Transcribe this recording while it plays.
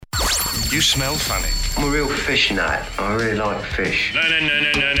You smell funny. I'm a real fish nut. I really like fish. No,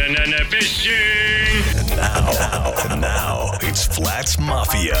 fishing! And now, it's Flats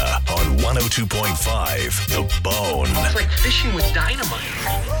Mafia on 102.5 The Bone. It's like fishing with dynamite.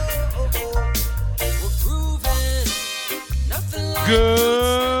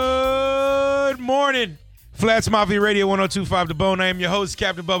 Good morning. Flats Mafia Radio 102.5 The Bone. I am your host,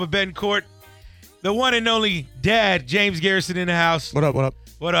 Captain Bubba Bencourt. The one and only dad, James Garrison, in the house. What up, what up?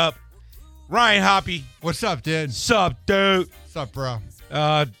 What up? Ryan Hoppy. What's up, dude? Sup, dude? What's up, bro?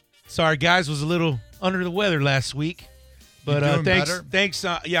 Sorry, guys, was a little under the weather last week. But doing thanks.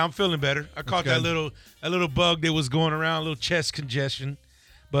 better? Yeah, I'm feeling better. I caught that little bug that was going around, a little chest congestion.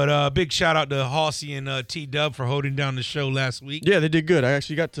 But big shout out to Hossy and T-Dub for holding down the show last week. Yeah, they did good. I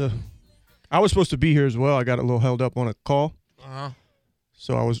actually got to – I was supposed to be here as well. I got a little held up on a call. Uh-huh.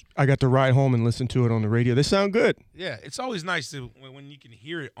 So I got to ride home and listen to it on the radio. They sound good. Yeah, it's always nice to when you can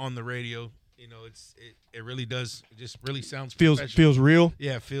hear it on the radio. You know, it really does. It just really sounds professional. Feels real.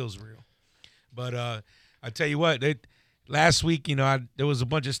 Yeah, it feels real. But I tell you what, last week, you know, there was a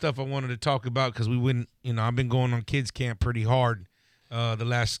bunch of stuff I wanted to talk about because we wouldn't. You know, I've been going on kids camp pretty hard the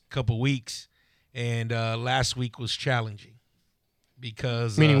last couple weeks, and last week was challenging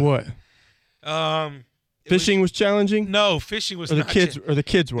because meaning what? Fishing was challenging. No, fishing was or the not kids or the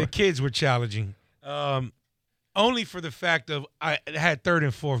kids were. The kids were challenging. Only for the fact of I had third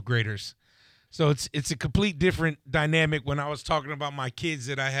and fourth graders. So it's a complete different dynamic when I was talking about my kids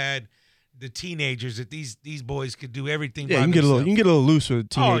that I had, the teenagers, that these boys could do everything by themselves. You can get a little loose with a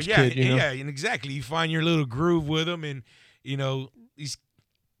teenage kid, you know? Yeah, and exactly. You find your little groove with them, and you know,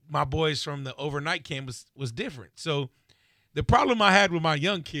 my boys from the overnight camp was different. So the problem I had with my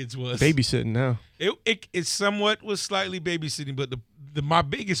young kids was babysitting now. It somewhat was slightly babysitting, but my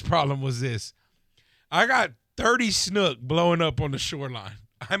biggest problem was this. I got 30 snook blowing up on the shoreline.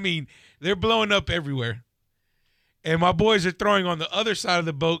 I mean, they're blowing up everywhere. And my boys are throwing on the other side of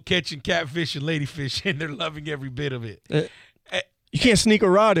the boat, catching catfish and ladyfish, and they're loving every bit of it. You can't sneak a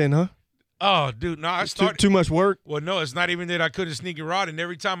rod in, huh? Oh, dude, no, I started. Too much work? Well, no, it's not even that I couldn't sneak a rod. And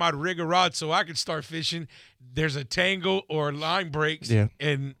every time I'd rig a rod so I could start fishing, there's a tangle or a line breaks. Yeah.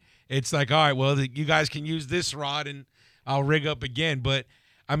 And it's like, all right, well, you guys can use this rod, and I'll rig up again. But,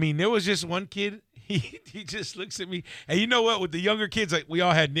 I mean, there was just one kid. He just looks at me. And you know what? With the younger kids, like we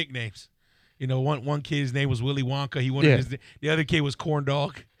all had nicknames. You know, one kid's name was Willy Wonka. The other kid was Corn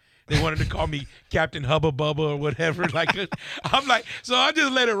Dog. They wanted to call me Captain Hubba Bubba or whatever. Like, I'm like, so I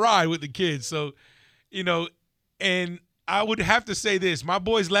just let it ride with the kids. So, you know, and I would have to say this. My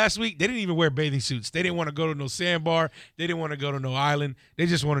boys last week, they didn't even wear bathing suits. They didn't want to go to no sandbar. They didn't want to go to no island. They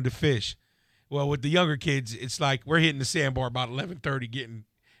just wanted to fish. Well, with the younger kids, it's like we're hitting the sandbar about 11:30,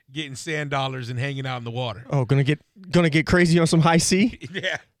 getting sand dollars and hanging out in the water. Oh, gonna get crazy on some high sea?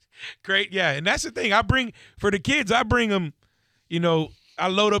 Yeah, great. Yeah, and that's the thing. For the kids, I bring them, you know, I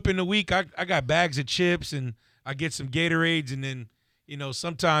load up in the week. I got bags of chips and I get some Gatorades, and then, you know,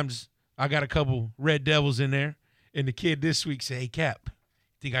 sometimes I got a couple Red Devils in there. And the kid this week said, "Hey, Cap,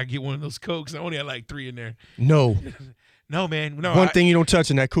 think I get one of those Cokes?" I only had like 3 in there. No. No, man. No. One thing you don't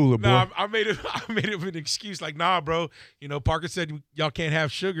touch in that cooler, boy. No, I made it an excuse. Like, nah, bro. You know, Parker said y'all can't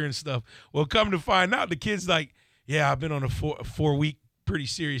have sugar and stuff. Well, come to find out, the kid's like, "Yeah, I've been on a 4-week pretty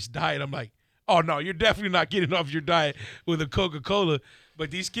serious diet." I'm like, "Oh no, you're definitely not getting off your diet with a Coca-Cola."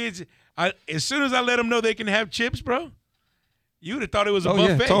 But these kids, as soon as I let them know they can have chips, bro, you would have thought it was a buffet.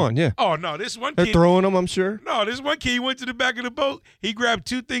 Yeah, it's on, yeah. Oh no, this one They're kid throwing them, I'm sure. No, this one kid went to the back of the boat. He grabbed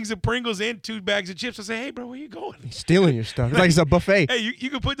 2 things of Pringles and 2 bags of chips. I said, "Hey, bro, where you going?" He's stealing your stuff. It's like it's a buffet. Hey, you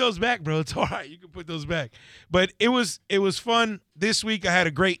can put those back, bro. It's all right. You can put those back. But it was fun this week. I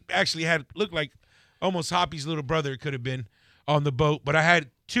had looked like almost Hoppy's little brother could have been on the boat. But I had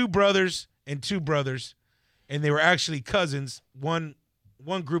 2 brothers and 2 brothers, and they were actually cousins. One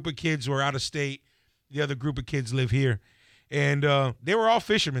group of kids were out of state. The other group of kids live here. And they were all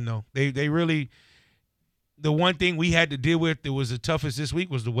fishermen, though. They really – the one thing we had to deal with that was the toughest this week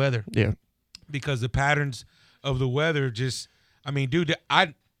was the weather. Yeah. Because the patterns of the weather just – I mean, dude,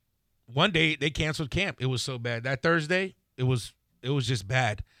 one day they canceled camp. It was so bad. That Thursday, it was just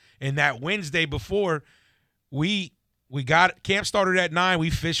bad. And that Wednesday before, we got – camp started at 9. We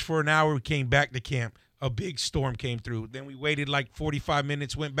fished for an hour. We came back to camp. A big storm came through. Then we waited like 45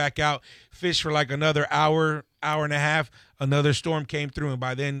 minutes, went back out, fished for like another hour and a half. Another storm came through, and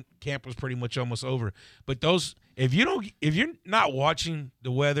by then camp was pretty much almost over. But if you're not watching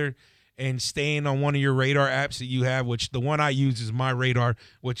the weather and staying on one of your radar apps that you have, which the one I use is my radar,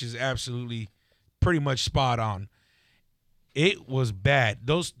 which is absolutely pretty much spot on. It was bad.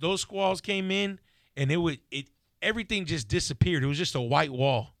 Those squalls came in, and everything just disappeared. It was just a white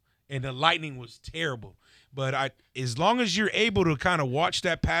wall. and the lightning was terrible. But as long as you're able to kind of watch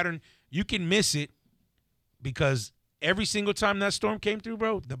that pattern, you can miss it because every single time that storm came through,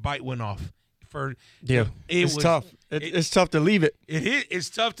 bro, the bite went off. It's tough. It's tough to leave it. It's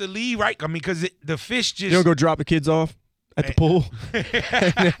tough to leave, right? I mean, because the fish just. You don't go drop the kids off at the pool and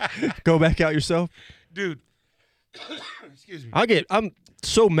then go back out yourself? Dude. Excuse me. I'm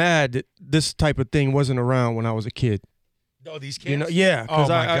so mad that this type of thing wasn't around when I was a kid. Oh, these camps? You know, yeah. Oh, my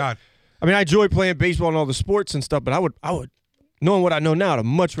God. I mean, I enjoy playing baseball and all the sports and stuff, but I would, knowing what I know now, I'd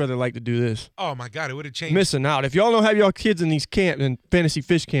much rather like to do this. Oh, my God. It would have changed. Missing out. If y'all don't have y'all kids in these camps, in fantasy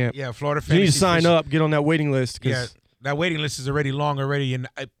fish camp, yeah, Florida Fantasy you need to sign Fish. up, get on that waiting list. Yeah, that waiting list is already long already. And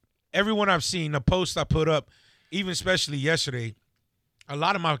everyone I've seen, the post I put up, even especially yesterday, a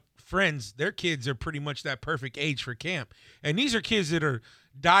lot of my friends, their kids are pretty much that perfect age for camp. And these are kids that are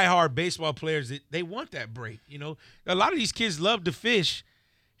diehard baseball players that they want that break. You know, a lot of these kids love to fish,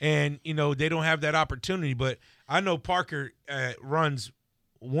 and, you know, they don't have that opportunity. But I know Parker runs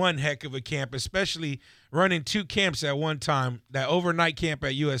one heck of a camp, especially running 2 camps at one time, that overnight camp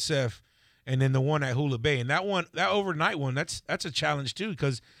at USF and then the one at Hula Bay. And that overnight one, that's a challenge too,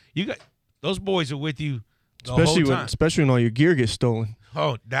 because you got those boys are with you the whole time. Especially when all your gear gets stolen.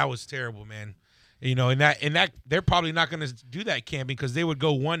 Oh, that was terrible, man. You know, and that they're probably not going to do that camping because they would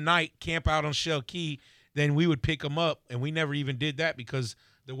go one night, camp out on Shell Key, then we would pick them up, and we never even did that because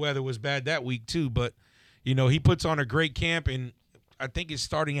the weather was bad that week too. But, you know, he puts on a great camp, and I think it's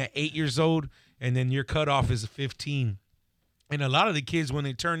starting at 8 years old, and then your cutoff is 15. And a lot of the kids, when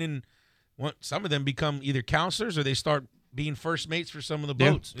they turn in, some of them become either counselors or they start being first mates for some of the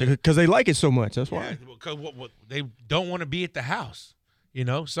boats. Because they like it so much. That's why. Yeah, because they don't want to be at the house. You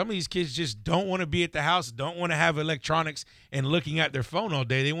know, some of these kids just don't want to be at the house, don't want to have electronics and looking at their phone all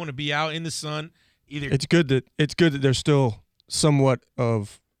day. They want to be out in the sun. It's good that there's still somewhat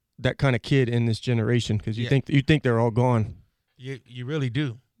of that kind of kid in this generation because you think they're all gone. You really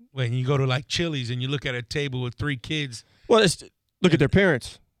do. When you go to like Chili's and you look at a table with 3 kids. Well, look at their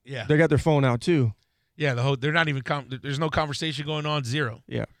parents. Yeah, they got their phone out too. Yeah, they're not even. There's no conversation going on. Zero.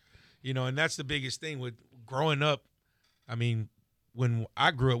 Yeah, you know, and that's the biggest thing with growing up. I mean, when I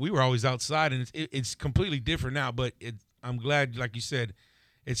grew up, we were always outside, and it's completely different now. But I'm glad, like you said,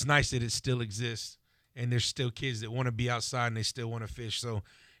 it's nice that it still exists, and there's still kids that want to be outside and they still want to fish. So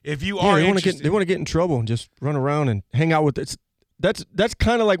if you are interested, they want to get in trouble and just run around and hang out with it. That's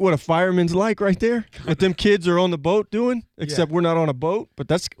kind of like what a fireman's like right there. What them kids are on the boat doing, except we're not on a boat. But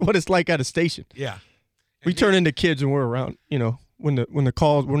that's what it's like at a station. Yeah, we turn into kids when we're around. You know, when the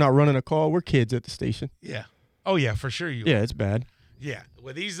calls, we're not running a call. We're kids at the station. Yeah. Oh yeah, for sure. It's bad. Yeah.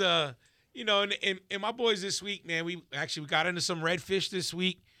 Well, these you know, and my boys this week, man, we got into some redfish this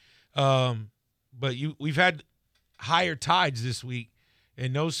week. But we've had higher tides this week,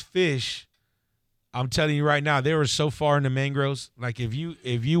 and those fish, I'm telling you right now, they were so far in the mangroves. Like if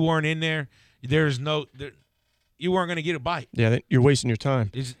you weren't in there, you weren't gonna get a bite. Yeah, you're wasting your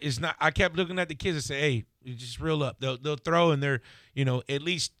time. It's not. I kept looking at the kids and say, "Hey, you just reel up." They'll throw, and they're, you know, at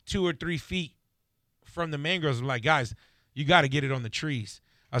least 2 or 3 feet from the mangroves. I'm like, guys, you got to get it on the trees.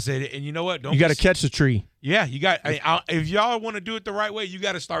 I said, and you know what? You got to catch the tree. Yeah, you got. If y'all want to do it the right way, you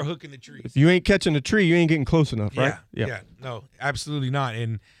got to start hooking the trees. If you ain't catching the tree, you ain't getting close enough, right? Yeah. No, absolutely not.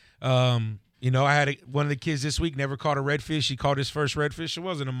 And you know, I had one of the kids this week never caught a redfish. He caught his first redfish. It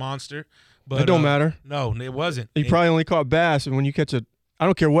wasn't a monster, but it don't matter. No, it wasn't. He probably only caught bass, and when you catch I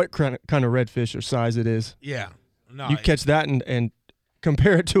don't care what kind of redfish or size it is. Yeah, no, you catch that and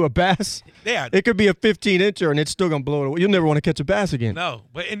compare it to a bass. Yeah, it could be a 15-incher and it's still gonna blow it away. You'll never want to catch a bass again. No,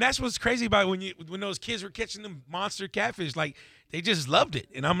 and that's what's crazy about when those kids were catching them monster catfish. Like they just loved it,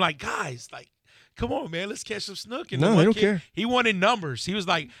 and I'm like, guys, like, come on, man, let's catch some snook. And no, they don't care. He wanted numbers. He was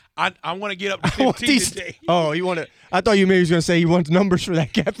like, I want to get up to 15 today. Oh, you want to? I thought you maybe was gonna say he wants numbers for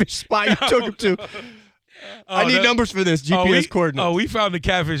that catfish spot you took him to. I need numbers for this GPS coordinates. Oh, we found the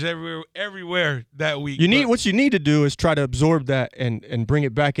catfish everywhere that week. What you need to do is try to absorb that and bring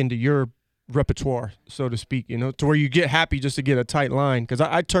it back into your repertoire, so to speak. You know, to where you get happy just to get a tight line. Because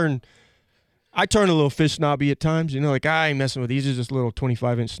I turn a little fish snobby at times. You know, like I ain't messing with these. Are just little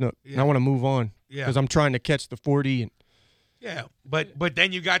 25-inch snook. Yeah. And I want to move on. Yeah. Because I'm trying to catch the 40 and. Yeah, but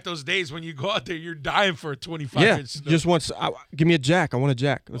then you got those days when you go out there, you're dying for a 25-inch snook. Just give me a jack. I want a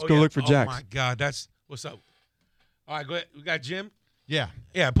jack. Let's go look for jacks. Oh my God, that's. What's up? All right, go ahead. We got Jim? Yeah.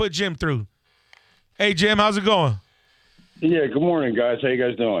 Yeah, put Jim through. Hey, Jim, how's it going? Yeah, good morning, guys. How you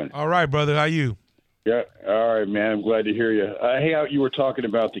guys doing? All right, brother. How you? Yeah, all right, man. I'm glad to hear you. Hey, you were talking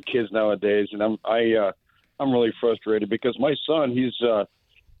about the kids nowadays, and I'm really frustrated because my son, he's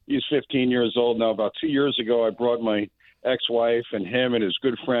 15 years old now. About 2 years ago, I brought my ex-wife and him and his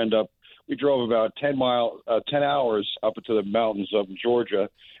good friend up. We drove about 10 hours up into the mountains of Georgia,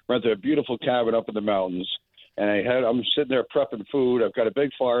 rented a beautiful cabin up in the mountains. And I'm sitting there prepping food. I've got a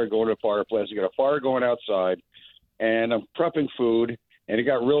big fire going to the fireplace. I got a fire going outside, and I'm prepping food, and it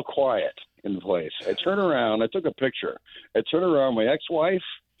got real quiet in the place. I turned around. I took a picture. I turned around. My ex-wife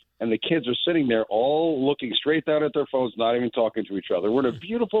and the kids are sitting there all looking straight down at their phones, not even talking to each other. We're in a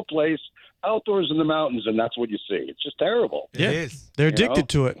beautiful place, outdoors in the mountains, and that's what you see. It's just terrible. It is. They're addicted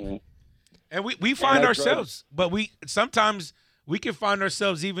to it. And we find ourselves, but sometimes we can find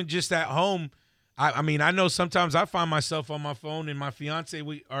ourselves even just at home. I mean, I know sometimes I find myself on my phone and my fiance,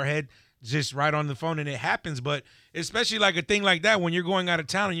 our head just right on the phone, and it happens. But especially like a thing like that, when you're going out of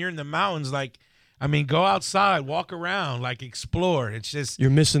town and you're in the mountains, like, I mean, go outside, walk around, like explore. It's just you're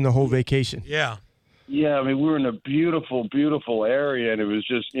missing the whole vacation. Yeah. Yeah, I mean, we were in a beautiful, beautiful area, and it was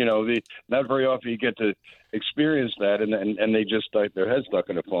just, not very often you get to experience that, and they just their heads stuck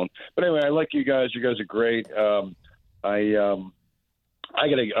in the phone. But anyway, I like you guys. You guys are great. I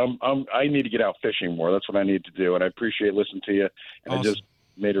need to get out fishing more. That's what I need to do, and I appreciate listening to you. And Awesome. I just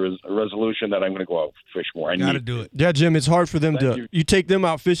made a resolution that I'm going to go out fish more. I Got to need do it. Yeah, Jim, it's hard for them Thank to. you. You take them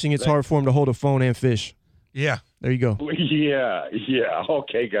out fishing, it's hard for them to hold a phone and fish. Yeah. There you go. Yeah.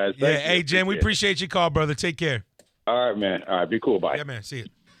 Okay, guys. Yeah. Thank you. Hey, Jen, we appreciate your call, brother. Take care. All right, man. All right, be cool. Bye. Yeah, man. See you.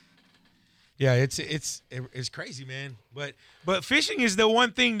 Yeah, it's crazy, man. But fishing is the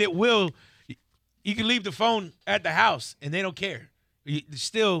one thing that you can leave the phone at the house and they don't care.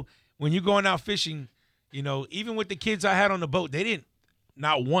 Still, when you're going out fishing, even with the kids I had on the boat, they didn't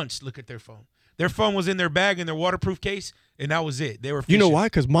not once look at their phone. Their phone was in their bag in their waterproof case, and that was it. They were fishing. You know why?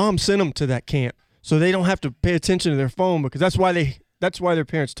 Because mom sent them to that camp, so they don't have to pay attention to their phone. Because that's why their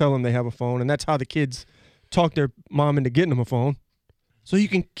parents tell them they have a phone, and that's how the kids talk their mom into getting them a phone. So you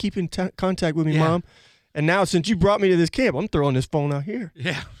can keep in contact with me, Mom. And now since you brought me to this camp, I'm throwing this phone out here.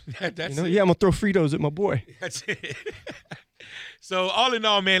 Yeah, that's it. Yeah, I'm gonna throw Fritos at my boy. That's it. So all in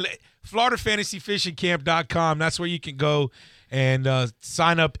all, man, FloridaFantasyFishingCamp.com. That's where you can go and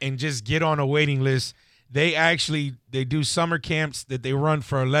sign up and just get on a waiting list. They do summer camps that they run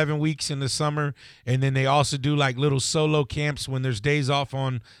for 11 weeks in the summer, and then they also do like little solo camps when there's days off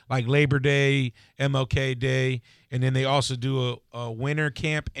on like Labor Day, MLK Day, and then they also do a winter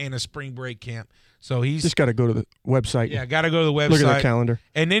camp and a spring break camp. So he's just got to go to the website. Yeah, got to go to the website. Look at their calendar.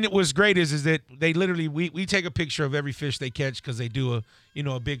 And then what's great is that they literally we take a picture of every fish they catch because they do a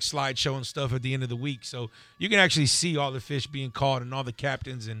big slideshow and stuff at the end of the week. So you can actually see all the fish being caught and all the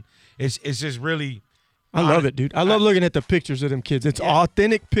captains, and it's just really. I love it, dude. I love looking at the pictures of them kids. It's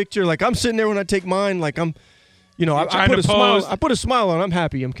authentic picture. Like I'm sitting there when I take mine, like I'm, I put a smile. I put a smile on. I'm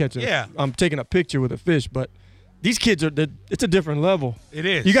happy. I'm catching. Yeah. I'm taking a picture with a fish, but these kids it's a different level. It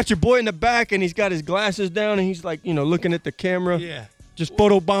is. You got your boy in the back, and he's got his glasses down, and he's like, looking at the camera. Yeah. Just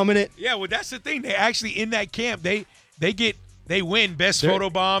photo bombing it. Yeah. Well, that's the thing. They actually in that camp they win best photo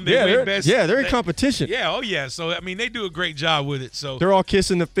bomb. They win best. Yeah, they're in competition. Yeah. Oh yeah. So I mean, they do a great job with it. So they're all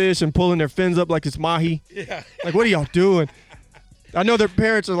kissing the fish and pulling their fins up like it's mahi. Yeah. Like, what are y'all doing? I know their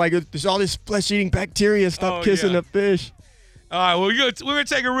parents are like, there's all this flesh-eating bacteria. Stop kissing the fish. All right, well, we're going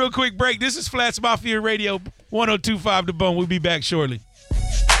to take a real quick break. This is Flats Mafia Radio, 102.5 The Bone. We'll be back shortly.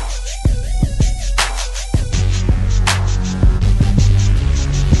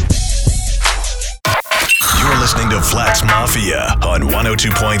 You're listening to Flats Mafia on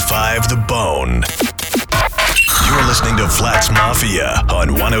 102.5 The Bone. You're listening to Flats Mafia on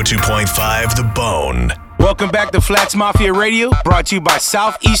 102.5 The Bone. Welcome back to Flats Mafia Radio, brought to you by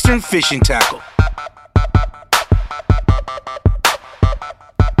Southeastern Fishing Tackle.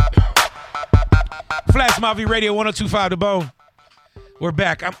 Flats Mafia Radio, 102.5 The Bone. We're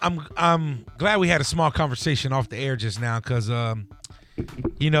back. I'm glad we had a small conversation off the air just now because,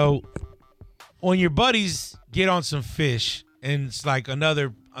 when your buddies get on some fish and it's like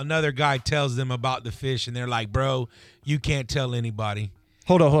another guy tells them about the fish and they're like, bro, you can't tell anybody.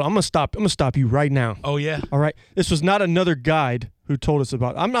 Hold on. I'm gonna stop you right now. Oh yeah. All right. This was not another guide who told us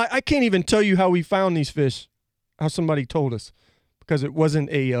about it. I can't even tell you how we found these fish. How somebody told us, because it wasn't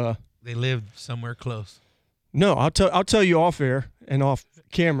a. They lived somewhere close. No, I'll tell you off air and off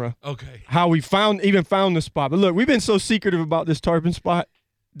camera. Okay. How we found the spot. But look, we've been so secretive about this tarpon spot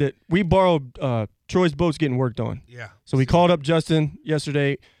that we borrowed Troy's boat's getting worked on. Yeah. So we called up Justin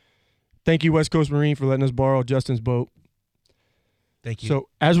yesterday. Thank you, West Coast Marine, for letting us borrow Justin's boat. Thank you. So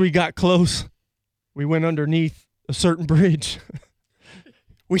as we got close, we went underneath a certain bridge.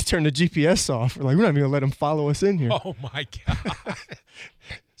 We turned the GPS off. We're like, we're not even going to let him follow us in here. Oh, my God.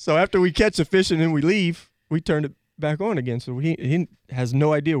 So after we catch the fish and then we leave, we turned it back on again. So he has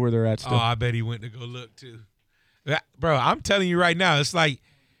no idea where they're at still. Oh, I bet he went to go look, too. Bro, I'm telling you right now, it's like,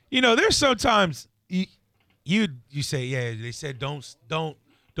 there's sometimes you say, yeah, they said don't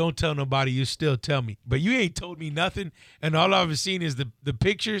tell nobody, you still tell me. But you ain't told me nothing, and all I've seen is the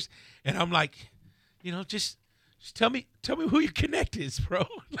pictures, and I'm like, just tell me who your connect is, bro.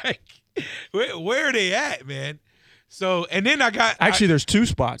 Like, where are they at, man? So, and then Actually, there's two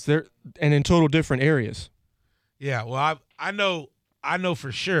spots there, and in total different areas. Yeah, well, I know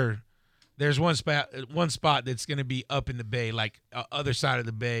for sure there's one spot that's going to be up in the bay, like other side of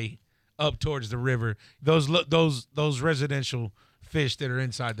the bay, up towards the river. Those residential fish that are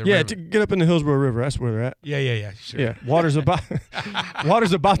inside the river. Yeah, to get up in the Hillsborough River, that's where they're at. Yeah, sure. Yeah, water's about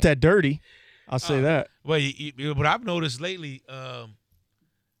that dirty. I'll say that. Well, what I've noticed lately,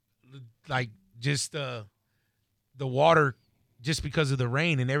 like just the water, just because of the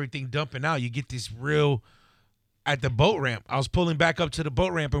rain and everything dumping out, you get this real. At the boat ramp, I was pulling back up to the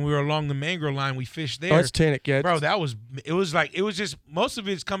boat ramp, and we were along the mangrove line. We fished there. Oh, it's Tannic, yeah. Bro, it was just, most of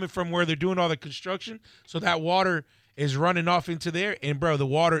it's coming from where they're doing all the construction, so that water is running off into there, and, bro, the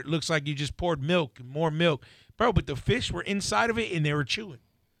water, it looks like you just poured more milk. Bro, but the fish were inside of it, and they were chewing.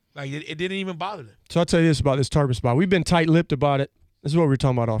 Like, it didn't even bother them. So I'll tell you this about this tarpon spot. We've been tight-lipped about it. This is what we were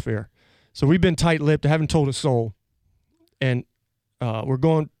talking about off air. So we've been tight-lipped. I haven't told a soul. And we're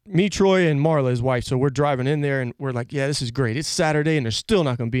going, me, Troy, and Marla, his wife, so we're driving in there, and we're like, yeah, this is great. It's Saturday, and there's still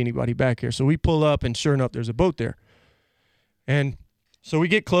not going to be anybody back here. So we pull up, and sure enough, there's a boat there. And so we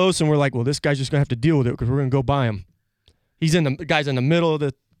get close, and we're like, well, this guy's just going to have to deal with it because we're going to go by him. The guy's in the middle of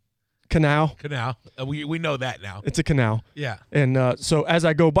the canal. We know that now. It's a canal. Yeah. And so as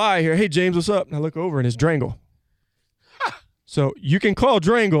I go by here, hey, James, what's up? And I look over, and it's Drangle. So you can call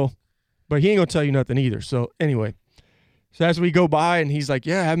Drangle, but he ain't going to tell you nothing either. So anyway. So as we go by, and he's like,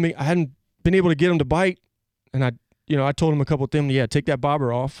 yeah, I hadn't been able to get him to bite. And I told him a couple of things. Yeah, take that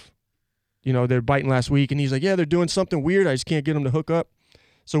bobber off. They're biting last week. And he's like, yeah, they're doing something weird. I just can't get them to hook up.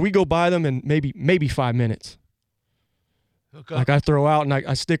 So we go by them in maybe 5 minutes. Hook up. Like I throw out, and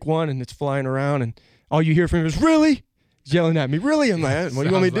I stick one, and it's flying around. And all you hear from him is, really? He's yelling at me, really? I'm like, what do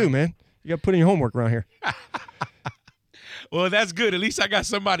you want me to do, man? You got to put in your homework around here. Well, that's good. At least I got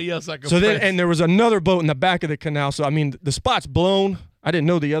somebody else I can So press. and there was another boat in the back of the canal. So, I mean, the spot's blown. I didn't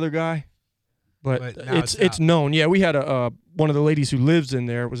know the other guy, but now it's known. Yeah, we had one of the ladies who lives in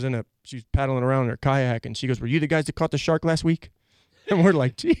there she's paddling around in her kayak, and she goes, were you the guys that caught the shark last week? And we're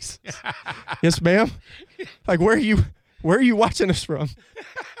like, Jesus. Yes, ma'am. Like, where are you watching us from?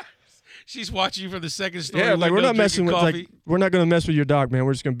 She's watching you from the second story. Yeah, like, we're not messing with, coffee. we're not going to mess with your dog, man.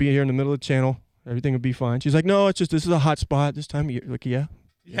 We're just going to be here in the middle of the channel. Everything will be fine. She's like, no, this is a hot spot this time of year. Like, yeah.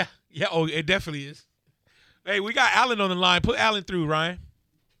 Yeah. Oh, it definitely is. Hey, we got Alan on the line. Put Alan through, Ryan.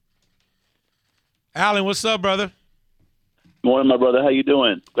 Alan, what's up, brother? Morning, my brother. How you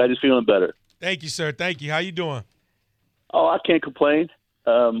doing? Glad you're feeling better. Thank you, sir. Thank you. How you doing? Oh, I can't complain.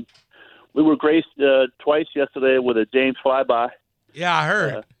 We were graced twice yesterday with a James flyby. Yeah, I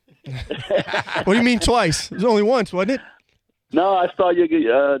heard. What do you mean twice? It was only once, wasn't it? No, I saw you.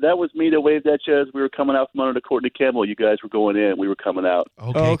 That was me that waved at you as we were coming out from under the Courtney Campbell. You guys were going in. We were coming out.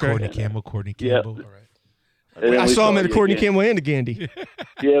 Okay. Courtney Campbell. Yeah. All right. I saw him at the Courtney Campbell and the Gandy.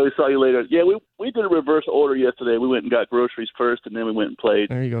 Yeah, we saw you later. Yeah, we did a reverse order yesterday. We went and got groceries first, and then we went and played.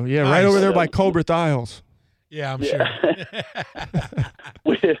 There you go. Yeah, right over there by Colbert Isles. Yeah, I'm sure.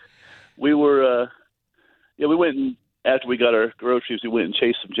 we were, we went and after we got our groceries, we went and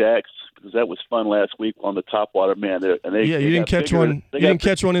chased some jacks because that was fun last week on the topwater. Man, you didn't catch one. You didn't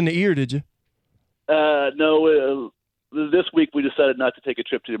catch one in the ear, did you? No. This week we decided not to take a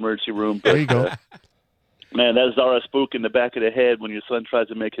trip to the emergency room. But, there you go. Man, that Zara spook in the back of the head when your son tries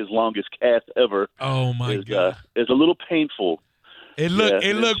to make his longest cast ever. Oh my God! It's a little painful. It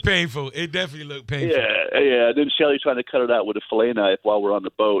looked painful. It definitely looked painful. Yeah. Then Shelly trying to cut it out with a fillet knife while we're on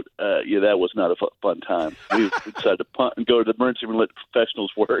the boat. That was not a fun time. We decided to punt and go to the emergency room and let the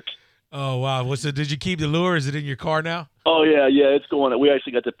professionals work. Oh wow! So did you keep the lure? Is it in your car now? Oh yeah, it's going. We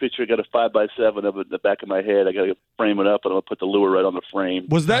actually got the picture. I got a 5x7 of it in the back of my head. I got to frame it up, and I'm gonna put the lure right on the frame.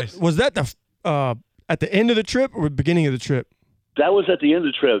 Was that the at the end of the trip or the beginning of the trip? That was at the end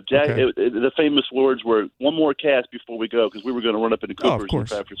of the trip. Jack, okay. The famous words were one more cast before we go because we were going to run up into Cooper's and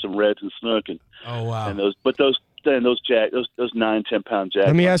try for some reds and snook. And, oh wow! And those 9-10 pound jacks.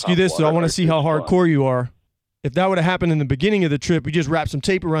 Let me ask you this: so I want to see how hardcore you are. If that would have happened in the beginning of the trip, we just wrap some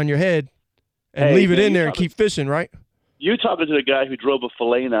tape around your head and leave it in there and keep fishing, right? You talking to the guy who drove a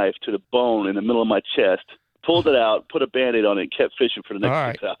fillet knife to the bone in the middle of my chest pulled it out, put a Band-Aid on it, and kept fishing for the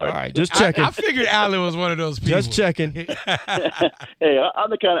next 6 hours. All right, just checking. I figured Alan was one of those people. Just checking. Hey, I'm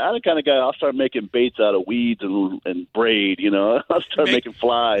the kind of guy. I'll start making baits out of weeds and braid. I'll start making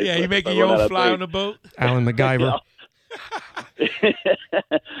flies. Yeah, you making your own fly on the boat? Alan MacGyver. But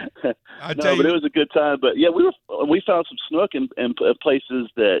it was a good time. But yeah, we found some snook in places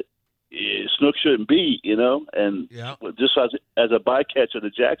that snook shouldn't be, and just as a bycatch of the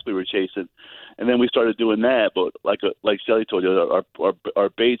jacks we were chasing, and then we started doing that. But like Shelly told you, our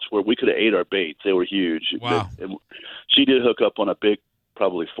baits we could have ate our baits. They were huge. Wow. And she did hook up on a big,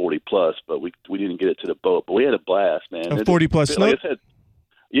 probably 40 plus, but we didn't get it to the boat. But we had a blast, man. A 40 plus snook. Like I said,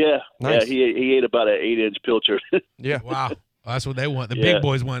 yeah, nice. Yeah. He ate about an 8-inch pilcher. Yeah. Wow. Well, that's what they want. The big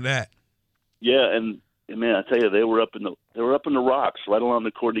boys want that. Yeah, and man, I tell you, they were up in the rocks right along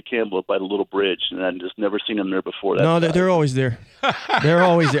the Courtney Campbell by the little bridge, and I'd just never seen them there before. No, they're always there. They're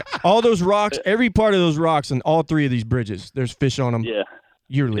always there. All those rocks, every part of those rocks, and all 3 of these bridges, there's fish on them. Yeah,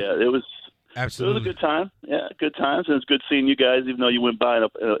 yearly. Yeah, it was absolutely. It was a good time. Yeah, good times, and it's good seeing you guys. Even though you went by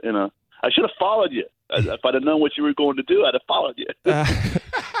in a I should have followed you. If I'd have known what you were going to do, I'd have followed you.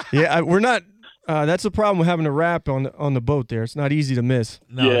 Yeah, we're not. That's the problem with having a wrap on the boat. There, it's not easy to miss.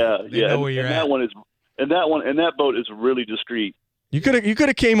 No, yeah. Know where you're at. That boat is really discreet. You could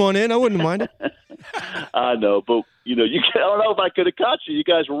have came on in. I wouldn't have minded. I know, but I don't know if I could have caught you. You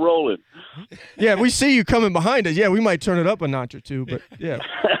guys were rolling. Yeah, we see you coming behind us. Yeah, we might turn it up a notch or two, but yeah.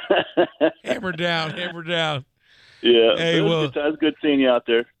 Hammer down. Yeah, hey, it was good seeing you out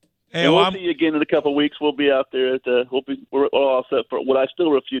there. Hey, and we'll see you again in a couple of weeks. We'll be out there we're all set for what I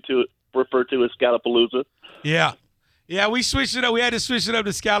still refer to as Scallopalooza. Yeah, we switched it up. We had to switch it up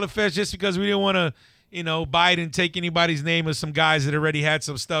to Scallop Fest just because we didn't want to, bite and take anybody's name of some guys that already had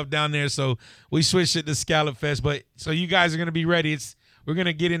some stuff down there. So we switched it to Scallop Fest. But so you guys are gonna be ready. We're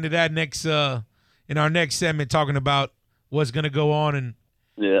gonna get into that next in our next segment, talking about what's gonna go on and.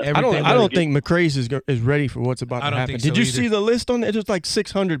 Yeah, I don't think McCrae's is ready for what's about to happen. Did you see the list on it? There's like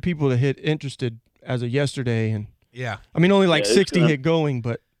 600 people that hit interested as of yesterday, and I mean only like 60 hit going,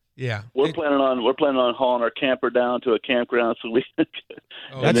 but we're planning on hauling our camper down to a campground so we.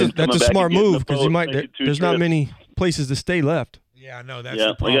 That's a smart move because there's not many places to stay left. Yeah, I know that's.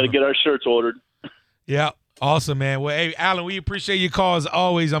 Yeah, we got to get our shirts ordered. Yeah, awesome, man. Well, hey, Alan, we appreciate your call as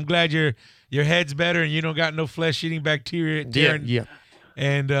always. I'm glad your head's better and you don't got no flesh-eating bacteria. Yeah.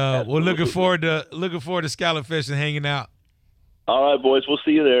 And we're looking forward to Scallop Fest and hanging out. All right, boys. We'll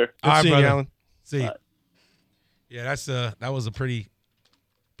see you there. All right, brother. Alan. See you. Yeah, that was a pretty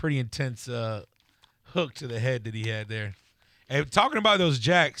intense hook to the head that he had there. And talking about those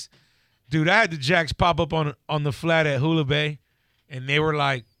jacks, dude, I had the jacks pop up on the flat at Hula Bay, and they were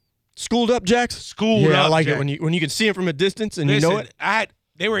like schooled up jacks. Schooled up. Yeah, I like jack. it when you can see them from a distance and you know it.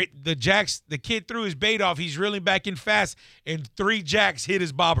 They were the jacks. The kid threw his bait off. He's reeling back in fast, and 3 jacks hit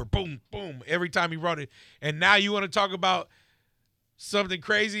his bobber. Boom, boom. Every time he brought it. And now you want to talk about something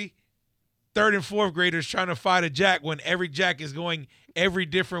crazy? 3rd and 4th graders trying to fight a jack when every jack is going every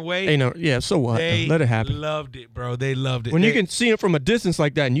different way. So what? Let it happen. Loved it, bro. They loved it. When you can see it from a distance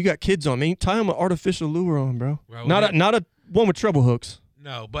like that, and you got kids on, man, tie them an artificial lure on, bro. Not a one with treble hooks.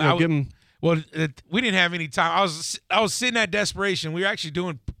 No, but give them. Well, we didn't have any time. I was sitting at Desperation. We were actually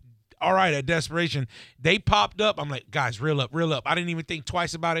doing all right at Desperation. They popped up. I'm like, guys, reel up. I didn't even think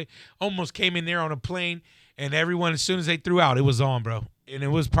twice about it. Almost came in there on a plane, and everyone, as soon as they threw out, it was on, bro. And it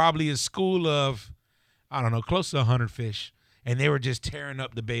was probably a school of, I don't know, close to 100 fish. And they were just tearing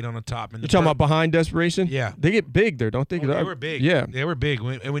up the bait on the top. And you're talking about behind Desperation? Yeah. They get big there, don't they? They were big. Yeah. They were big.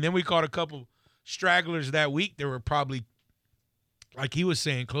 And then we caught a couple stragglers that week. There were probably, like he was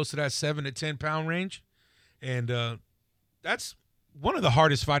saying, close to that 7 to 10 pound range. And that's one of the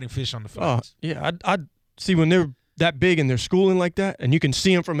hardest fighting fish on the flats. Yeah, I see when they're that big and they're schooling like that, and you can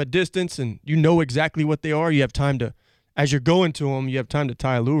see them from a distance, and you know exactly what they are. You have time to, as you're going to them, you have time to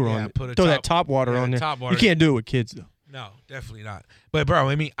tie a lure on. Throw that top water on there. You can't do it with kids though. No, definitely not. But bro,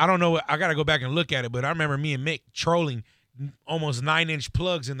 I mean, I don't know. I gotta go back and look at it. But I remember me and Mick trolling almost 9-inch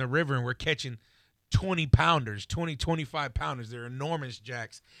plugs in the river, and we're catching 20 pounders, 20, 25 pounders. They're enormous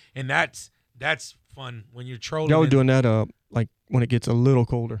jacks, and that's fun when you're trolling. Y'all doing that like when it gets a little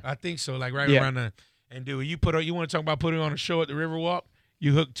colder. I think so, like around the. And dude, you want to talk about putting on a show at the Riverwalk?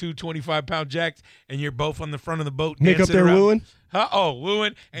 You hook 2 25-pound jacks, and you're both on the front of the boat. Nick up there wooing? Huh? Oh,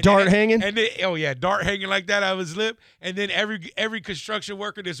 wooing. And dart hanging? And then, dart hanging like that out of his lip. And then every construction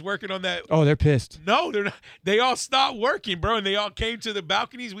worker that's working on that. Oh, they're pissed. No, they're not. They all stopped working, bro, and they all came to the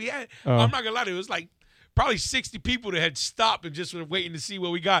balconies. We had. I'm not gonna lie to you, it was like probably 60 people that had stopped and just were waiting to see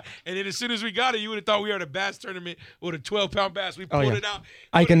what we got. And then as soon as we got it, you would have thought we were at a bass tournament with a 12-pound bass. We pulled it out.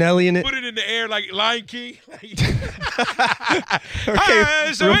 Ike and Ellie in it. Put it in the air like Lion King.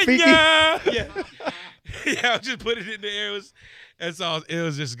 Okay, yeah. Yeah, just put it in the air. It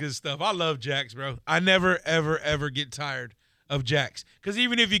was just good stuff. I love jacks, bro. I never, ever, ever get tired of jacks. Because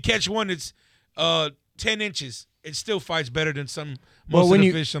even if you catch one that's 10 inches, it still fights better than most of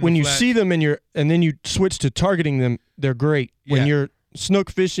the fish on the when you flat. see them and then you switch to targeting them, they're great. When you're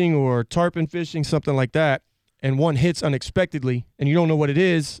snook fishing or tarpon fishing, something like that, and one hits unexpectedly and you don't know what it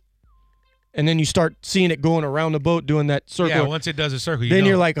is, and then you start seeing it going around the boat doing that circle. Yeah, once it does a circle,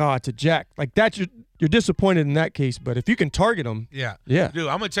 you're like, oh, it's a jack. Like that, you're disappointed in that case. But if you can target them, yeah. Dude,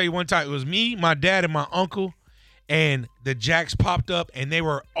 I'm gonna tell you one time. It was me, my dad, and my uncle, and the jacks popped up, and they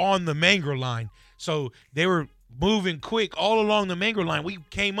were on the mangrove line. So they were moving quick all along the mangrove line. We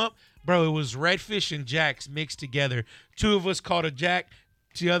came up, bro. It was redfish and jacks mixed together. Two of us caught a jack.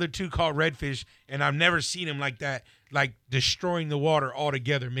 The other two caught redfish, and I've never seen them like that, like destroying the water all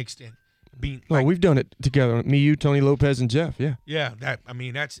together mixed in. We've done it together. Me, you, Tony Lopez, and Jeff. Yeah. Yeah.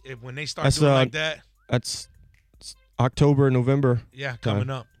 That's it. When they start doing like that. That's October, November. Yeah, coming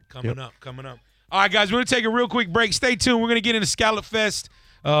up. All right, guys, we're going to take a real quick break. Stay tuned. We're going to get into Scallop Fest.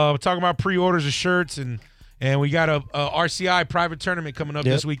 We're talking about pre-orders of shirts, and we got a RCI private tournament coming up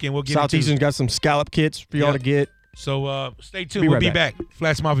this weekend. We'll get Southeastern's got some scallop kits for y'all to get. So stay tuned. We'll be back.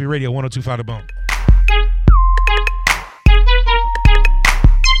 Flats Mafia Radio, 102.5 The Bone.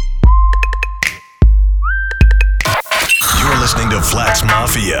 You're listening to Flats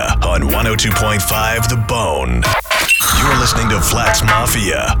Mafia on 102.5 The Bone. You're listening to Flats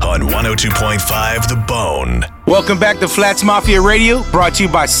Mafia on 102.5 The Bone. Welcome back to Flats Mafia Radio, brought to you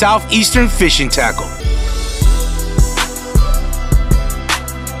by Southeastern Fishing Tackle.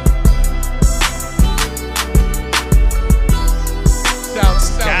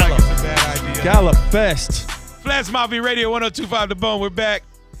 Sounds like it's a bad idea. Scallop Fest. Flats Mafia Radio, 102.5 The Bone. We're back.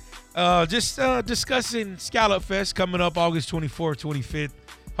 Just discussing Scallop Fest coming up August 24th, 25th.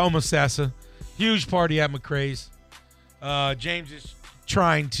 Homosassa. Huge party at McCrae's. James is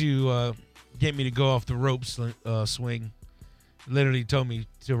trying to get me to go off the rope swing. Literally told me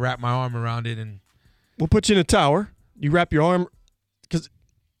to wrap my arm around it. And we'll put you in a tower. You wrap your arm, because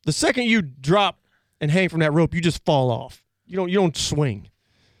the second you drop and hang from that rope, you just fall off. You don't swing.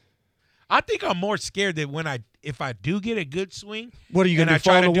 I think I'm more scared that if I do get a good swing, what are you gonna do? I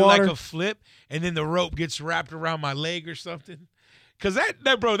try to do water? like a flip, and then the rope gets wrapped around my leg or something. Because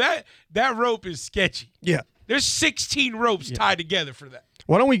that rope is sketchy. Yeah. There's 16 ropes tied together for that.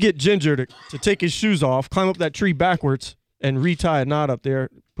 Why don't we get Ginger to take his shoes off, climb up that tree backwards, and retie a knot up there,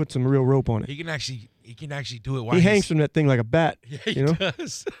 put some real rope on it. He can actually do it while he hangs from that thing like a bat. Yeah, he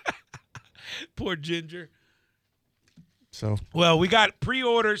does. Poor Ginger. So we got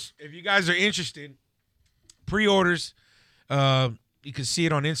pre-orders. If you guys are interested, pre-orders. You can see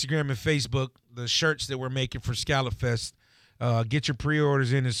it on Instagram and Facebook. The shirts that we're making for Scallop Fest. Get your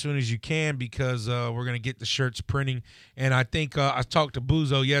pre-orders in as soon as you can, because we're going to get the shirts printing. And I think I talked to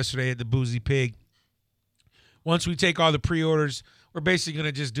Buzo yesterday at the Boozy Pig. Once we take all the pre-orders, we're basically going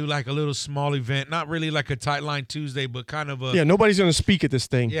to just do like a little small event. Not really like a Tight Line Tuesday, but kind of a... Yeah, nobody's going to speak at this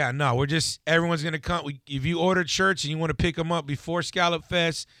thing. Yeah, no. Everyone's going to come. If you ordered shirts and you want to pick them up before Scallop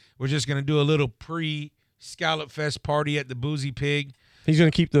Fest, we're just going to do a little pre-Scallop Fest party at the Boozy Pig. He's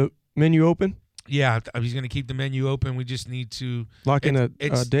going to keep the menu open? Yeah, he's going to keep the menu open. We just need to lock in a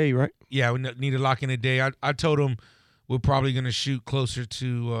day, right? Yeah, we need to lock in a day. I told him we're probably going to shoot closer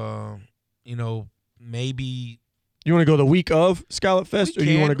to, maybe. You want to go the week of Scallop Fest, or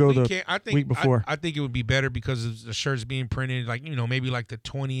you want to go the week before? I think it would be better because of the shirts being printed, like, maybe like the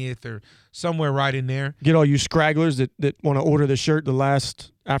 20th or somewhere right in there. Get all you scragglers that want to order the shirt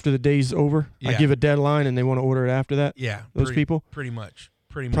after the day's over. Yeah. I give a deadline, and they want to order it after that. Yeah, those people. Pretty much.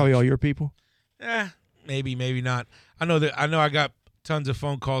 Probably all your people. Maybe not. I know I got tons of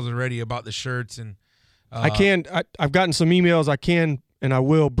phone calls already about the shirts, and I've gotten some emails. I can and I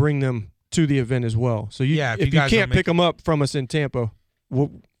will bring them to the event as well. So if you can't pick them up from us in Tampa,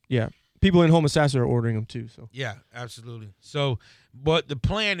 people in Homosassa are ordering them too. So yeah, absolutely. So, but the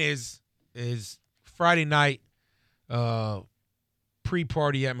plan is Friday night,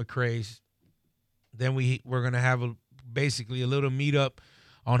 pre-party at McCrae's. Then we're gonna have basically a little meetup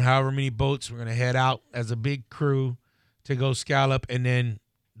on however many boats. We're going to head out as a big crew to go scallop, and then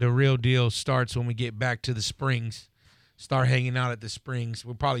the real deal starts when we get back to the Springs, start hanging out at the Springs.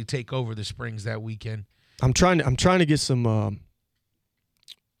 We'll probably take over the Springs that weekend. I'm trying to get some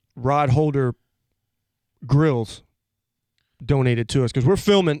rod holder grills donated to us, because we're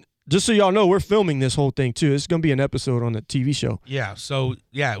filming just so y'all know, we're filming this whole thing too. It's gonna be an episode on the TV show. Yeah. So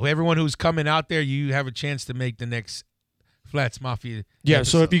everyone who's coming out there, you have a chance to make the next Flats Mafia. Yeah.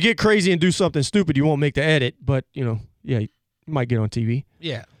 episode. So if you get crazy and do something stupid, you won't make the edit, but you might get on TV.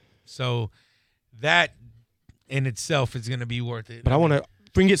 Yeah. So that in itself is gonna be worth it. But I want to.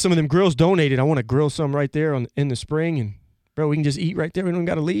 If we can get some of them grills donated, I want to grill some right there in the spring, and bro, we can just eat right there. We don't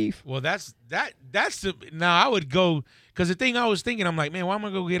got to leave. Well, that's the now I would go because the thing I was thinking, I'm like, man, why am I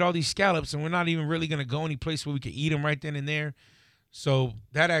gonna go get all these scallops and we're not even really gonna go any place where we could eat them right then and there. So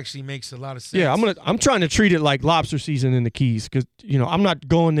that actually makes a lot of sense. Yeah, I'm trying to treat it like lobster season in the Keys because I'm not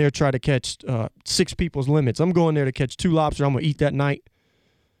going there to try to catch 6 people's limits. I'm going there to catch 2 lobster. I'm gonna eat that night,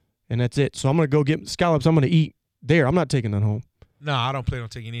 and that's it. So I'm gonna go get scallops. I'm gonna eat there. I'm not taking none home. No, I don't plan on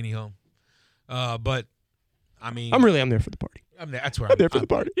taking any home. But I mean, I'm there for the party. That's where I'm there for the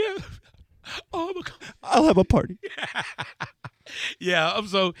party. Yeah. Oh, I'll have a party. Yeah.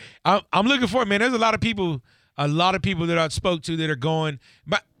 So I'm looking for it, man. There's a lot of people that I spoke to that are going.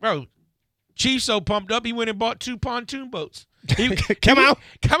 But bro, Chief's so pumped up, he went and bought 2 pontoon boats. Come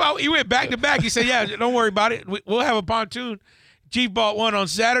out. He went back to back. He said, "Yeah, don't worry about it. We'll have a pontoon." Chief bought one on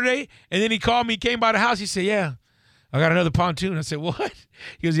Saturday, and then he called me, came by the house. He said, "Yeah, I got another pontoon." I said, "What?"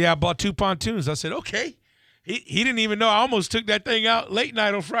 He goes, "Yeah, I bought 2 pontoons." I said, "Okay." He didn't even know. I almost took that thing out late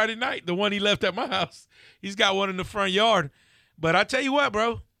night on Friday night, the one he left at my house. He's got one in the front yard. But I tell you what,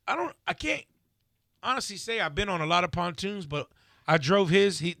 bro, I can't honestly say I've been on a lot of pontoons, but I drove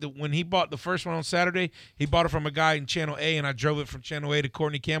his. When he bought the first one on Saturday, he bought it from a guy in Channel A, and I drove it from Channel A to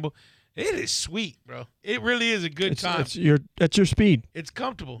Courtney Campbell. It is sweet, bro. It really is a good time. That's your speed. It's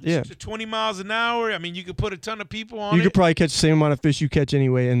comfortable. Yeah. It's 20 miles an hour. I mean, you could put a ton of people on it. You could probably catch the same amount of fish you catch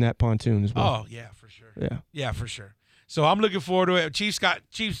anyway in that pontoon as well. Oh, yeah, for sure. Yeah. Yeah, for sure. So I'm looking forward to it.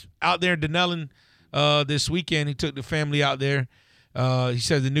 Chiefs out there in Denellen this weekend. He took the family out there. He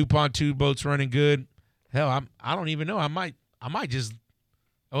said the new pontoon boat's running good. Hell, I don't even know. I might just.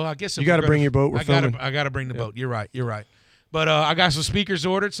 Oh, I guess you got to bring your boat. I got to bring the boat. You're right. But I got some speakers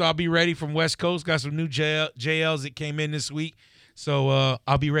ordered, so I'll be ready from West Coast. Got some new JLs that came in this week, so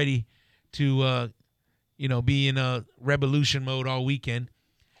I'll be ready to, be in a revolution mode all weekend.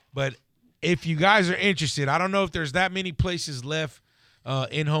 But if you guys are interested, I don't know if there's that many places left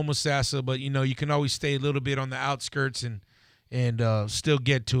in Homosassa, but you can always stay a little bit on the outskirts and still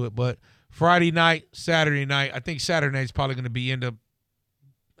get to it. But Friday night, Saturday night, I think Saturday night's probably going to be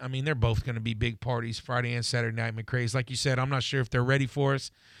they're both going to be big parties, Friday and Saturday night. McCrae's, like you said, I'm not sure if they're ready for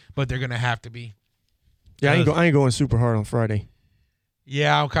us, but they're going to have to be. Yeah, I ain't going super hard on Friday.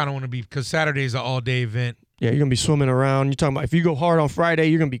 Yeah, I kind of want to be because Saturday is an all-day event. Yeah, you're going to be swimming around. You're talking about if you go hard on Friday,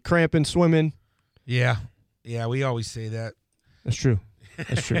 you're going to be cramping, swimming. Yeah, we always say that. That's true.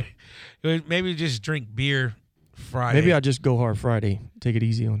 Maybe just drink beer Friday. Maybe I'll just go hard Friday. Take it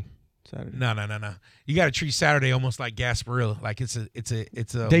easy on Saturday. No. You got to treat Saturday almost like Gasparilla, like it's a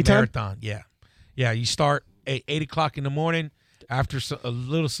daytime? marathon. Yeah. You start at 8:00 in the morning after a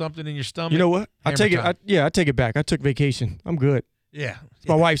little something in your stomach. You know what? I take it back. I took vacation. I'm good. Yeah. It's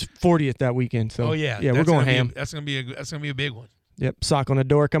my wife's 40th that weekend. So yeah, we're going ham. That's gonna be a big one. Yep. Sock on the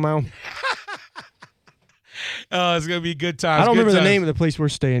door. Come on. It's gonna be a good time. I don't remember the name of the place we're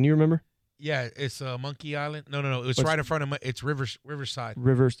staying. You remember? Yeah, it's Monkey Island. No. It's right in front of it's Riverside.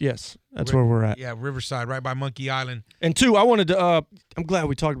 Yes, that's where we're at. Yeah, Riverside, right by Monkey Island. And 2, I wanted to. I'm glad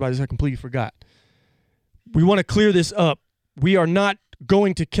we talked about this. I completely forgot. We want to clear this up. We are not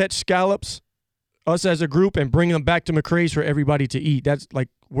going to catch scallops, us as a group, and bring them back to McCrae's for everybody to eat. That's like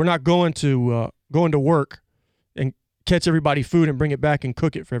we're not going to work and catch everybody food and bring it back and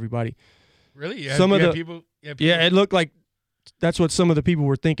cook it for everybody. Really? People. Yeah, it looked like. That's what some of the people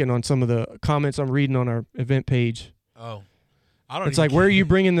were thinking on some of the comments I'm reading on our event page. Oh, it's like, where are you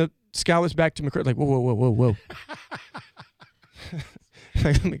bringing the scallops back to McCrae? Like, whoa.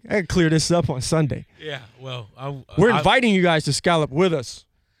 I can clear this up on Sunday. Yeah, well, we're inviting you guys to scallop with us.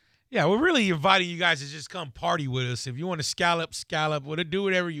 Yeah, we're really inviting you guys to just come party with us. If you want to scallop, do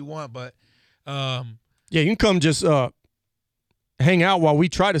whatever you want. But yeah, you can come just hang out while we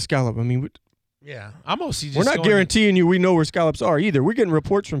try to scallop. I mean. Yeah, I'm mostly just. We're not guaranteeing you we know where scallops are either. We're getting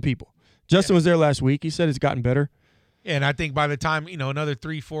reports from people. Justin was there last week. He said it's gotten better. Yeah, and I think by the time another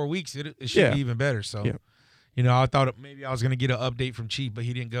 3-4 weeks, it should be even better. So, I thought maybe I was going to get an update from Chief, but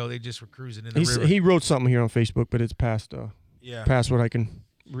he didn't go. They just were cruising in the river. He wrote something here on Facebook, but it's past what I can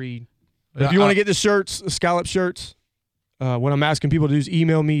read. But if you want to get the shirts, the scallop shirts, what I'm asking people to do is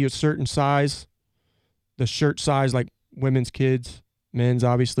email me a certain size, the shirt size, like women's, kids, men's,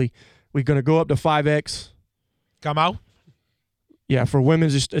 obviously. We're going to go up to 5X. Come out? Yeah, for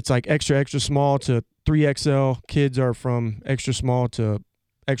women's, it's like extra small to 3XL. Kids are from extra small to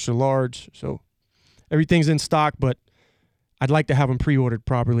extra large. So everything's in stock, but I'd like to have them pre-ordered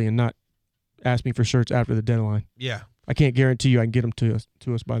properly and not ask me for shirts after the deadline. Yeah. I can't guarantee you I can get them to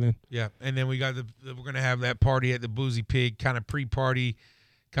us by then. Yeah, and then we're going to have that party at the Boozy Pig, kind of pre-party,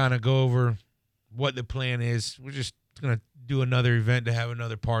 kind of go over what the plan is. We're just going to do another event to have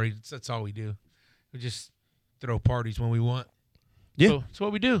another party. That's all we do. We just throw parties when we want. Yeah. So that's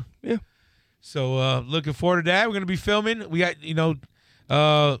what we do. Yeah. So looking forward to that. We're going to be filming. We got,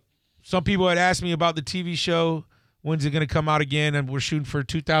 some people had asked me about the TV show. When's it going to come out again? And we're shooting for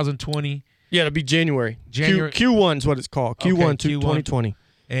 2020. Yeah, it'll be January. Q1 is what it's called. Q1 2020.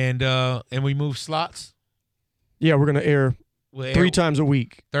 And we move slots. Yeah, we're gonna air 3 times a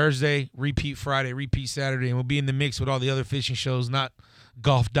week. Thursday, repeat Friday, repeat Saturday, and we'll be in the mix with all the other fishing shows, not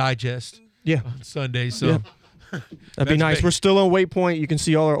Golf Digest. Yeah, on Sunday. So that'd be nice. We're still on Waypoint. You can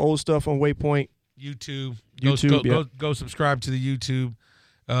see all our old stuff on Waypoint. YouTube. Go subscribe to the YouTube.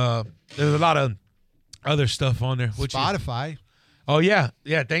 There's a lot of other stuff on there. Spotify. Oh, yeah.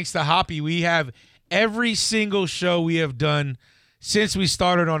 Yeah, thanks to Hoppy, we have every single show we have done since we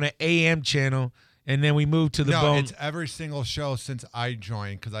started on an AM channel, and then we moved to the Bone. It's every single show since I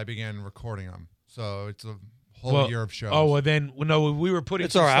joined because I began recording them. So it's a whole year of shows. Oh, well, then, we were putting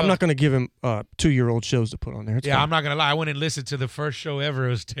It's all right. I'm not going to give him 2-year-old shows to put on there. It's fine. I'm not going to lie. I went and listened to the first show ever.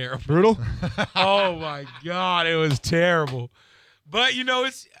 It was terrible. Brutal? Oh, my God. It was terrible. But,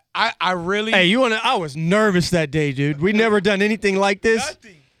 it's – I really. Hey, I was nervous that day, dude. We never done anything like this.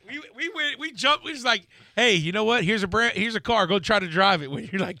 Nothing. We jumped. We was like, hey, you know what? Here's a car. Go try to drive it when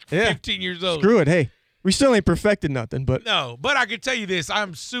you're like 15 years old. Screw it. Hey, we still ain't perfected nothing, but no. But I can tell you this: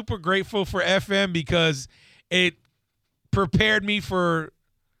 I'm super grateful for FM because it prepared me for,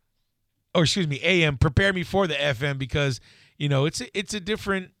 AM prepared me for the FM because it's a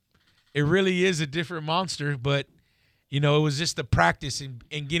different. It really is a different monster, but. It was just the practice and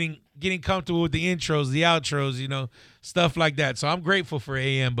getting comfortable with the intros, the outros, stuff like that. So I'm grateful for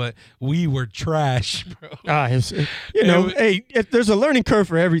AM, but we were trash, bro. Hey, if there's a learning curve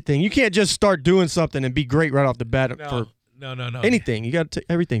for everything. You can't just start doing something and be great right off the bat for anything. You got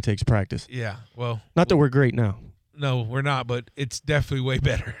everything takes practice. Yeah, well. Not that we're great now. No, we're not, but it's definitely way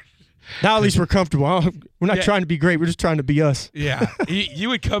better. Now at least we're comfortable. We're not trying to be great. We're just trying to be us. Yeah. You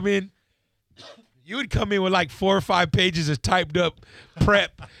would come in. You would come in with like 4 or 5 pages of typed up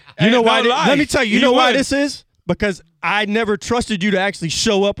prep. You know why? Let me tell you. You know why this is? Because I never trusted you to actually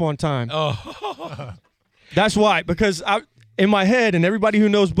show up on time. Oh, that's why. Because in my head, and everybody who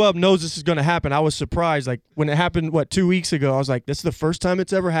knows Bub knows this is going to happen. I was surprised. Like when it happened, 2 weeks ago, I was like, "This is the first time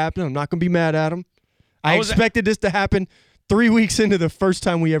it's ever happened. I'm not going to be mad at him." I expected this to happen 3 weeks into the first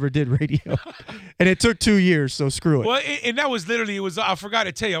time we ever did radio. And it took 2 years, so screw it. Well, and that was literally, I forgot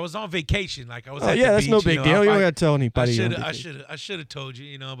to tell you, I was on vacation. Like I was at the that's beach, no big deal. You don't got to tell anybody. I should have told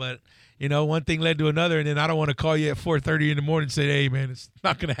you, but, one thing led to another, and then I don't want to call you at 4:30 in the morning and say, hey, man, it's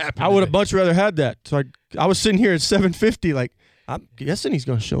not going to happen. I would have much rather had that. So I was sitting here at 7:50 like, I'm guessing he's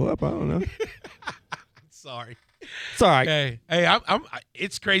going to show up. I don't know. Sorry. It's all right. Hey,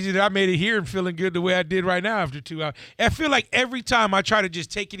 it's crazy that I made it here and feeling good the way I did right now after 2 hours. I feel like every time I try to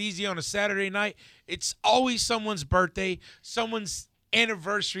just take it easy on a Saturday night, it's always someone's birthday, someone's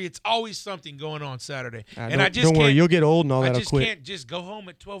anniversary. It's always something going on Saturday. And I just don't worry, you'll get old and all that. I just can't just go home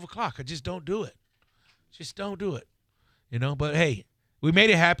at 12 o'clock. I just don't do it. Just don't do it. But hey, we made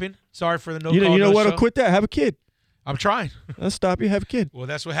it happen. Sorry for the no call. You know what'll show. quit that? Have a kid. I'm trying. Let's stop you. Have a kid. Well,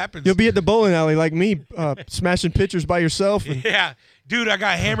 that's what happens. You'll be at the bowling alley like me, smashing pitchers by yourself. Yeah. Dude, I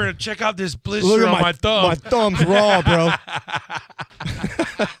got hammered. Check out this blister Look at on my thumb. My thumb's raw, bro.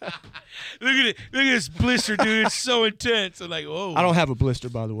 Look at it. Look at this blister, dude. It's so intense. I'm like, whoa. I don't have a blister,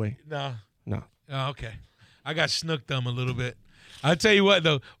 by the way. No. Oh, okay. I got snook thumb a little bit. I'll tell you what,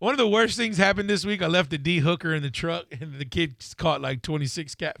 though. One of the worst things happened this week. I left the D hooker in the truck, and the kid caught like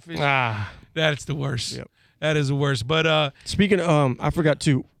 26 catfish. That's the worst. Yep. That is the worst. But speaking of, I forgot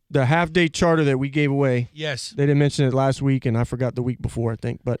to the half-day charter that we gave away. Yes. They didn't mention it last week, and I forgot the week before, I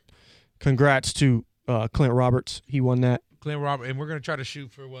think. But congrats to Clint Roberts. He won that. Clint Roberts, and we're going to try to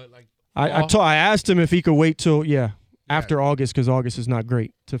shoot for what, like I asked him if he could wait till after August, because August is not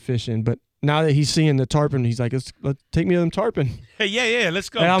great to fish in. But now that he's seeing the tarpon, he's like, let's take me to them tarpon. Hey, yeah, let's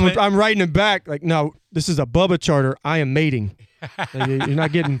go. And I'm writing him back like, no, this is a Bubba charter. I am mating. Like, you're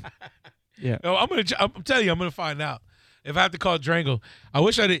not getting. Yeah. No, I'm telling you, I'm gonna find out. If I have to call Drango, I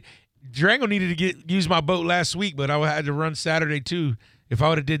wish I did. Drango needed to use my boat last week, but I had to run Saturday too. If I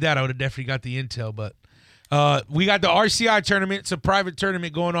would have did that, I would have definitely got the intel. But we got the RCI tournament. It's a private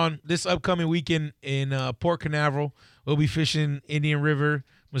tournament going on this upcoming weekend in Port Canaveral. We'll be fishing Indian River,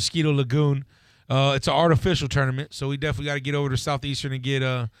 Mosquito Lagoon. It's an artificial tournament, so we definitely got to get over to Southeastern and get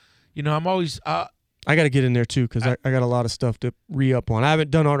I'm always I got to get in there too because I got a lot of stuff to re-up on. I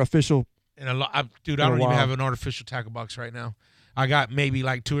haven't done artificial. And I don't even have an artificial tackle box right now. I got maybe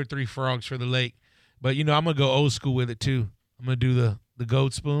like 2 or 3 frogs for the lake, but I'm gonna go old school with it too. I'm gonna do the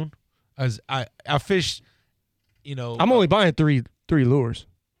goat spoon. As I fish, I'm only buying three lures.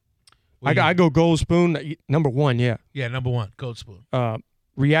 I go gold spoon number 1. Yeah. Yeah, number 1 gold spoon.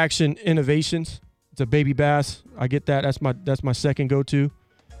 Reaction Innovations. It's a baby bass. I get that. That's my second go-to,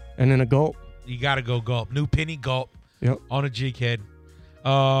 and then a gulp. You gotta go gulp. New penny gulp. Yep. On a jig head.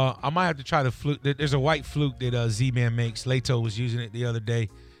 I might have to try the fluke. There's a white fluke that Z-Man makes. Leto was using it the other day.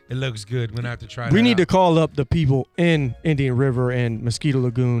 It looks good. We're gonna have to try that. We need to call up the people in Indian River and Mosquito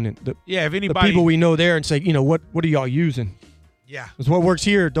Lagoon and if anybody, the people we know there and say, what are y'all using? Yeah. Because what works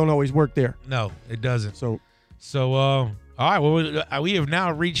here don't always work there. No, it doesn't. So all right. Well, we have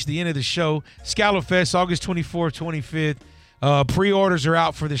now reached the end of the show. Scallop Fest, August 24th, 25th. Pre-orders are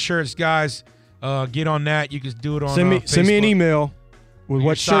out for the shirts, guys. Get on that. You can do it on Facebook. Send me an email with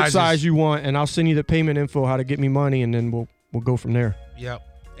what shirt sizes. size you want, and I'll send you the payment info, how to get me money, and then we'll go from there. Yep.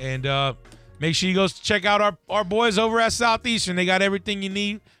 And make sure you go check out our boys over at Southeastern. They got everything you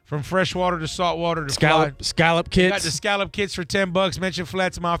need from freshwater to saltwater to scallop kits. They got the scallop kits for $10. Mention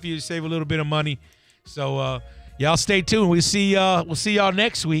Flats Mafia to save a little bit of money. So y'all stay tuned. We'll see y'all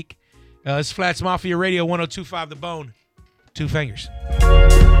next week. It's Flats Mafia Radio 102.5 The Bone. 2 fingers.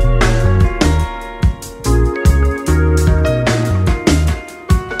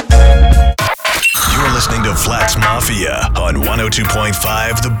 You're listening to Flats Mafia on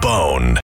 102.5 The Bone.